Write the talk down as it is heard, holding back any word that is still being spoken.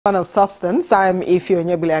One of substance. I'm Ify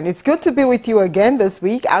Onyegbule, and it's good to be with you again this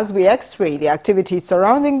week as we x-ray the activities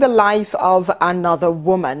surrounding the life of another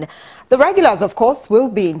woman. The regulars, of course, will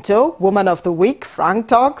be into Woman of the Week, Frank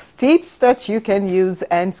Talks, tips that you can use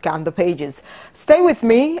and scan the pages. Stay with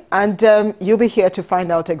me and you'll be here to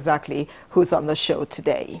find out exactly who's on the show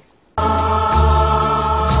today.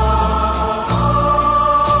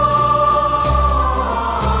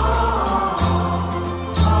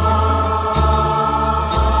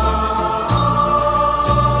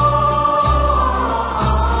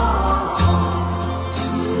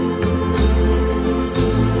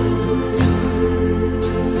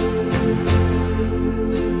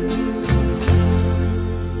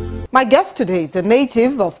 My guest today is a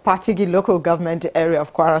native of Patigi local government area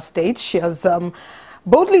of Kwara State. She has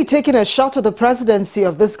boldly taken a shot at the presidency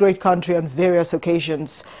of this great country on various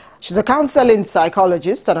occasions. She's a counseling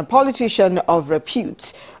psychologist and a politician of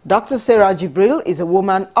repute. Dr. Sarah Jubril is a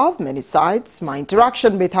woman of many sides. My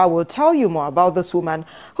interaction with her will tell you more about this woman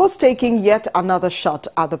who's taking yet another shot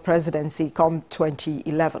at the presidency come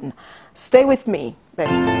 2011. Stay with me.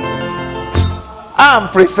 I'm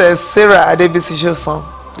Princess Sarah Adebisi-Joson,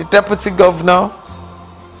 the Deputy Governor,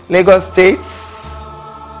 Lagos State.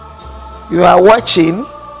 You are watching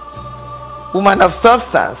Woman of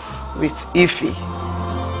Substance with Ify.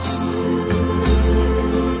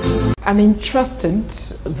 I'm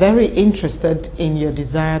very interested in your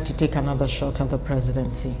desire to take another shot at the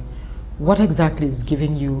presidency. What exactly is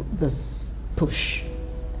giving you this push?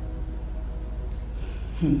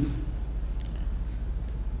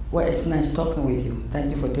 Well, it's nice talking with you.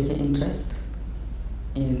 Thank you for taking interest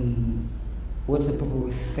in what the people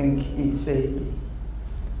will think it's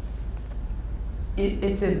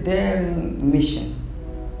a daring mission.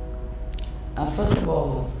 And first of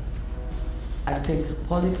all, I take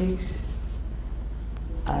politics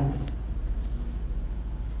as,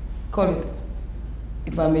 call it,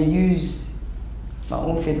 if I may use my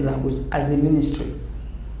own faith language, as a ministry.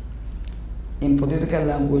 In political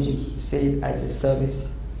language, you say it as a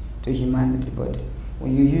service to humanity, but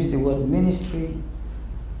when you use the word ministry,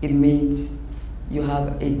 it means you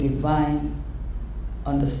have a divine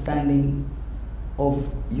understanding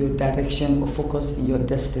of your direction or focus in your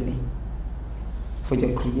destiny for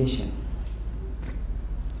your creation.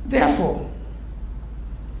 Therefore,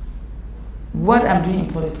 what I'm doing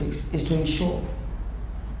in politics is to ensure,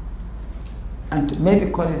 and to maybe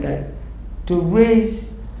call it that, to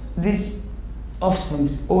raise these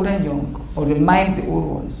offsprings, old and young, or remind the old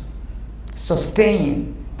ones,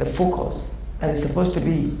 sustain the focus that is supposed to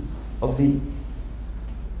be of the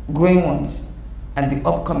growing ones and the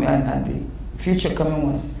upcoming and the future coming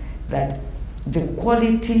ones, that the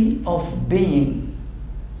quality of being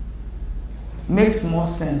makes more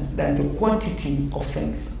sense than the quantity of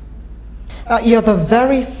things. You're the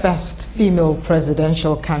very first female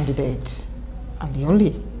presidential candidate and the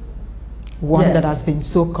only one that has been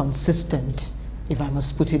so consistent, if I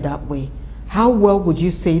must put it that way. How well would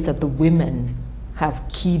you say that the women have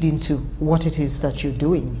keyed into what it is that you're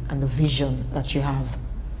doing and the vision that you have?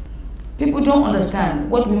 People don't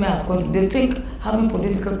understand what women have gone through. They think having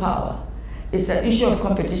political power is an issue of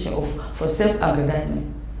competition for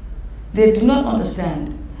self-aggrandizement. They do not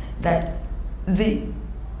understand that the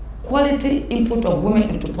quality input of women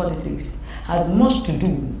into politics has much to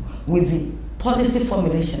do with the policy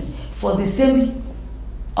formulation for the same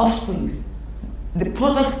offsprings, the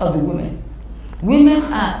products of the women. Women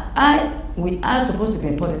we are supposed to be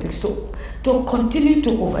in politics to continue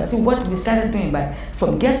to oversee what we started doing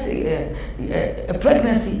from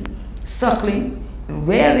pregnancy, suckling,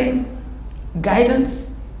 rearing,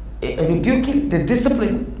 guidance, rebuking, the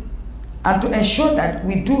discipline, and to ensure that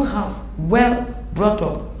we do have well brought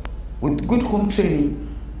up with good home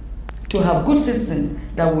training, to have good citizens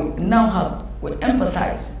that we now will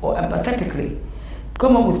empathize or empathetically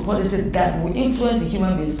come up with policies that will influence the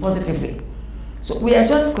human beings positively. So we are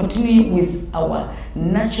just continuing with our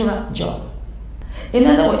natural job. In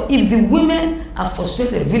other words, if the women are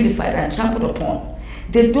frustrated, vilified, and trampled upon,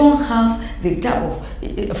 they don't have the type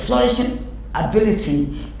of flourishing ability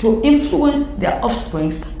to influence their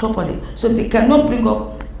offsprings properly. So they cannot bring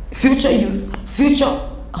up future youth, future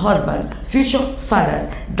husbands, future fathers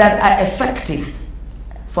that are effective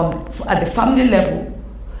at the family level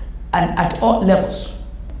and at all levels.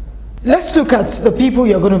 Let's look at the people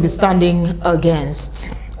you're going to be standing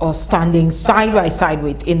against or standing side by side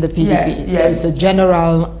with in the PDP. Yes. There is a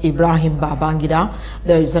General Ibrahim Babangida.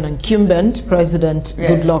 There is an incumbent President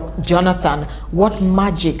Goodluck Jonathan. What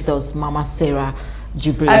magic does Mama Sarah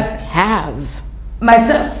Jubril have?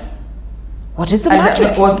 Myself. What is the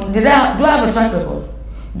magic? Do I have a track record?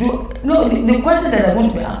 No, the question that I want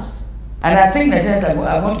to be asked, and I think Nigerians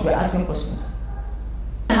are going to be asking questions.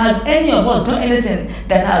 Has any of us done anything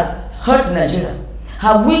that has hurt Nigeria?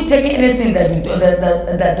 Have we taken anything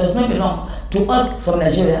that does not belong to us from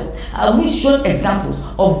Nigeria? Have we shown examples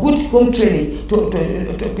of good home training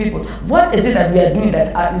to people? What is it that we are doing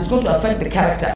that is going to affect the character?